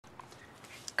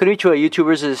Konnichiwa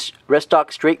YouTubers, this is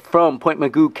Restock straight from Point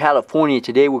Mugu, California.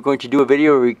 Today we're going to do a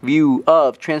video review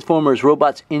of Transformers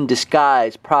Robots in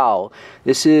Disguise Prowl.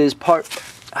 This is part,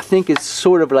 I think it's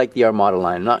sort of like the Armada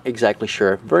line, not exactly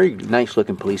sure. Very nice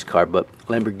looking police car, but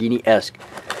Lamborghini-esque.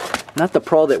 Not the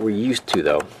Prowl that we're used to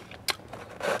though.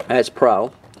 That's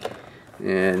Prowl.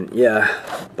 And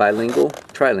yeah, bilingual,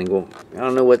 trilingual. I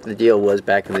don't know what the deal was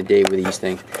back in the day with these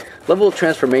things. Level of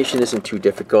transformation isn't too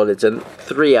difficult. It's a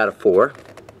 3 out of 4.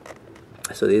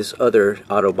 So these other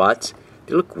Autobots,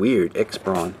 they look weird.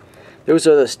 X-Brawn. Those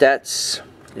are the stats,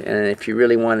 and if you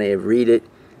really want to read it,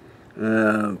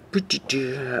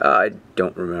 I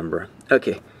don't remember.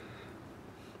 Okay,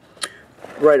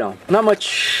 right on. Not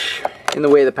much in the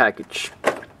way of the package.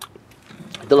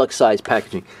 Deluxe size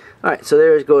packaging. Alright, so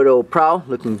there's good old Prowl,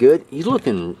 looking good. He's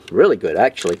looking really good,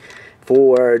 actually.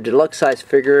 For deluxe size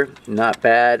figure, not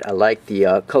bad. I like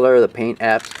the color of the paint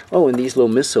apps. Oh, and these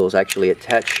little missiles actually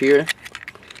attached here.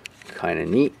 Kind of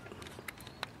neat.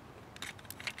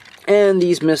 And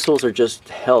these missiles are just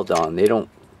held on. They don't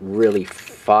really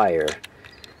fire.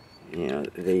 You know,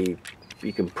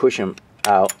 you can push them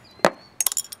out.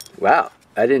 Wow,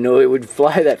 I didn't know it would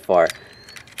fly that far.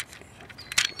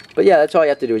 But yeah, that's all you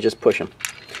have to do is just push them.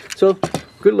 So,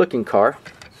 good looking car.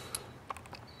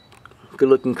 Good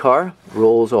looking car.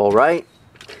 Rolls all right.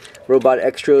 Robot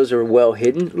extras are well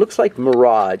hidden. Looks like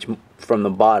Mirage from the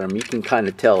bottom. You can kind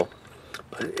of tell.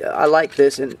 I like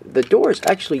this, and the doors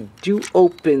actually do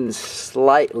open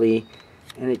slightly,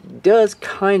 and it does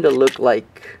kind of look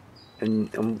like,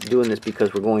 and I'm doing this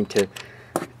because we're going to,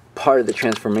 part of the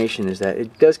transformation is that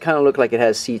it does kind of look like it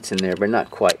has seats in there, but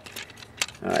not quite.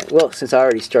 Alright, well, since I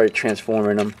already started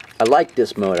transforming them, I like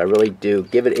this mode, I really do.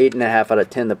 Give it 8.5 out of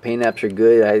 10. The paint apps are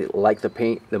good. I like the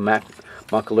paint, the Mac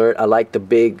alert. I like the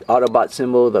big Autobot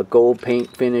symbol, the gold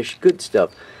paint finish, good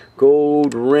stuff.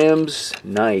 Gold rims,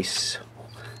 nice.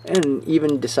 And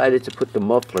even decided to put the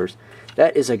mufflers.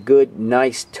 That is a good,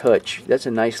 nice touch. That's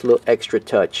a nice little extra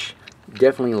touch.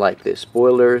 Definitely like this.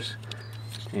 Spoilers,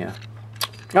 yeah.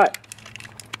 Alright,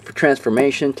 for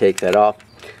transformation, take that off.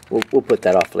 We'll put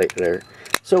that off later.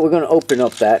 So we're going to open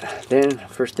up that. Then,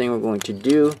 first thing we're going to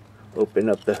do, open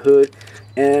up the hood.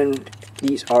 And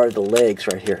these are the legs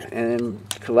right here. And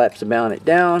collapse mount it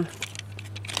down.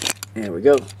 There we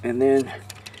go. And then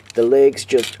the legs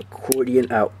just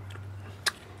accordion out.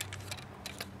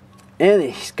 And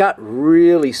he's got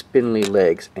really spindly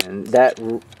legs, and that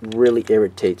really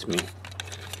irritates me.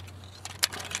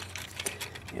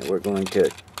 And we're going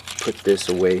to put this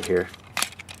away here.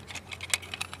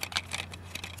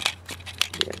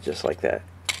 Yeah, just like that.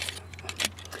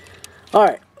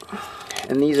 Alright,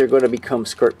 and these are going to become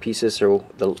skirt pieces, so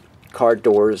the car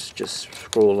doors, just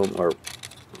scroll them or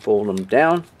fold them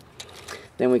down.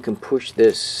 Then we can push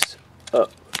this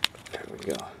up, there we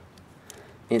go,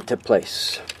 into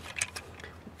place.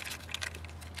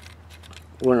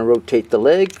 We're going to rotate the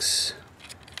legs.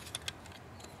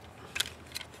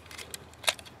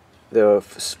 The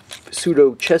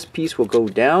pseudo chest piece will go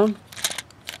down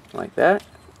like that.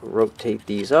 Rotate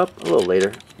these up a little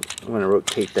later. I'm going to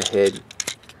rotate the head.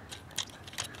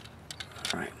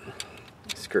 Alright,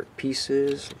 skirt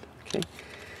pieces. Okay.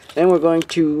 Then we're going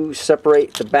to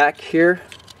separate the back here,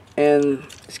 and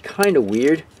it's kind of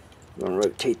weird. I'm going to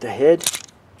rotate the head.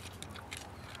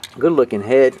 Good looking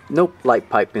head. Nope, light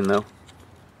piping though.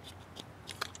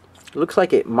 Looks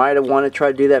like it might have wanted to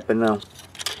try to do that, but no.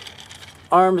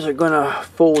 Arms are going to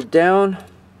fold down.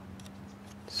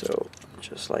 So,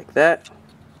 just like that.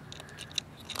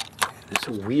 It's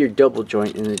a weird double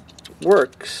joint, and it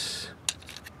works.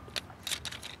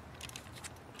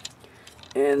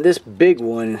 And this big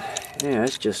one, yeah,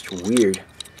 it's just weird.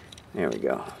 There we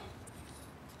go.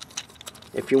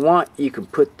 If you want, you can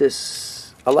put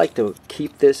this, I like to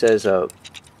keep this as a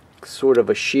sort of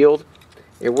a shield.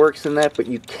 It works in that, but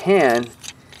you can,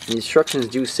 the instructions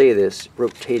do say this,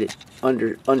 rotate it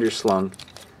underslung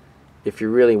if you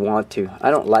really want to.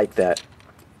 I don't like that.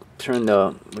 Turn the,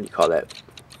 what do you call that?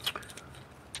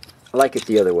 I like it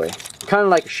the other way. Kind of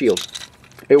like a shield.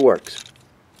 It works.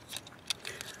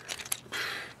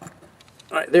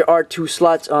 Alright, there are 2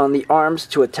 slots on the arms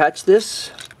to attach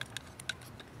this.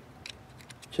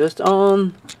 Just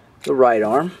on the right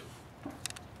arm.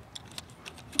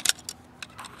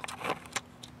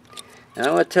 And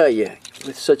I want to tell you,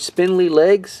 with such spindly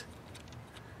legs,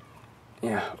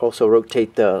 yeah, also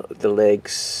rotate the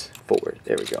legs forward.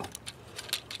 There we go.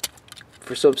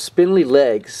 For some spindly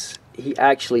legs, he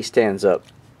actually stands up.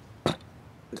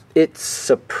 It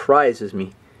surprises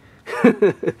me.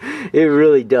 It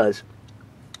really does.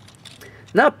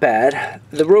 Not bad.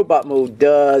 The robot mode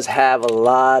does have a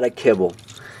lot of kibble.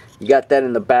 You got that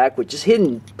in the back, which is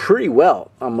hidden pretty well,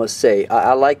 I must say.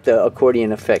 I like the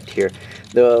accordion effect here.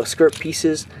 The skirt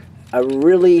pieces, I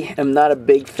really am not a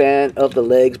big fan of the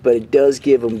legs, but it does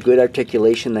give them good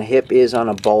articulation. The hip is on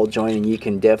a ball joint, and you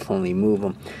can definitely move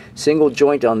them. Single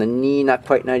joint on the knee, not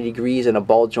quite 90 degrees, and a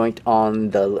ball joint on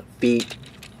the feet.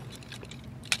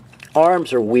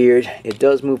 Arms are weird. It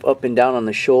does move up and down on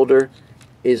the shoulder.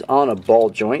 Is on a ball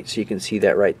joint, so you can see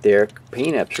that right there.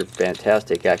 Paint apps are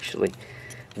fantastic, actually.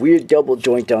 Weird double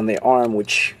joint on the arm,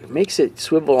 which makes it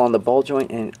swivel on the ball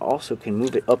joint, and also can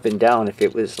move it up and down if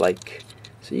it was like...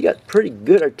 So you got pretty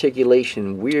good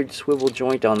articulation. Weird swivel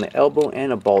joint on the elbow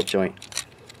and a ball joint.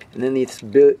 And then this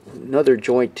another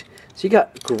joint. So you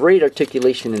got great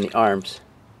articulation in the arms.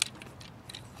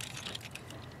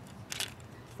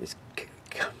 It's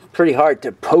pretty hard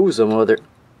to pose them with it,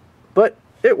 but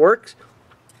it works.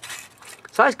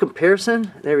 Size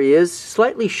comparison, there he is,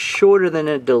 slightly shorter than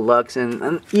a deluxe,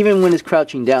 and even when he's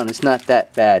crouching down, it's not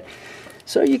that bad.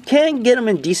 So you can get him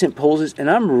in decent poses, and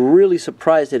I'm really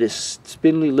surprised that his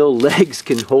spindly little legs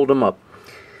can hold him up.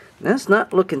 That's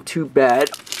not looking too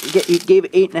bad. He gave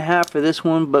it 8.5 for this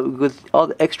one, but with all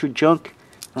the extra junk,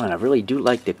 man, I really do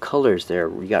like the colors there.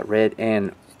 We got red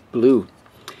and blue.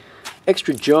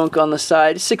 Extra junk on the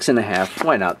side, 6.5.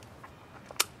 Why not?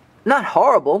 Not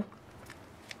horrible.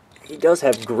 He does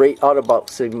have great Autobot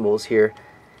symbols here.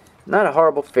 Not a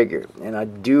horrible figure, and I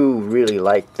do really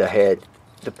like the head.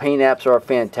 The paint apps are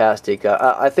fantastic.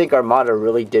 I think Armada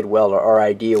really did well, or our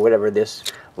idea, whatever this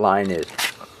line is.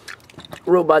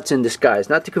 Robots in disguise,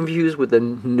 not to confuse with the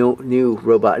new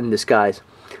robot in disguise.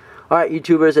 Alright,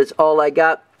 YouTubers, that's all I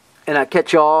got, and I'll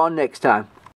catch y'all next time.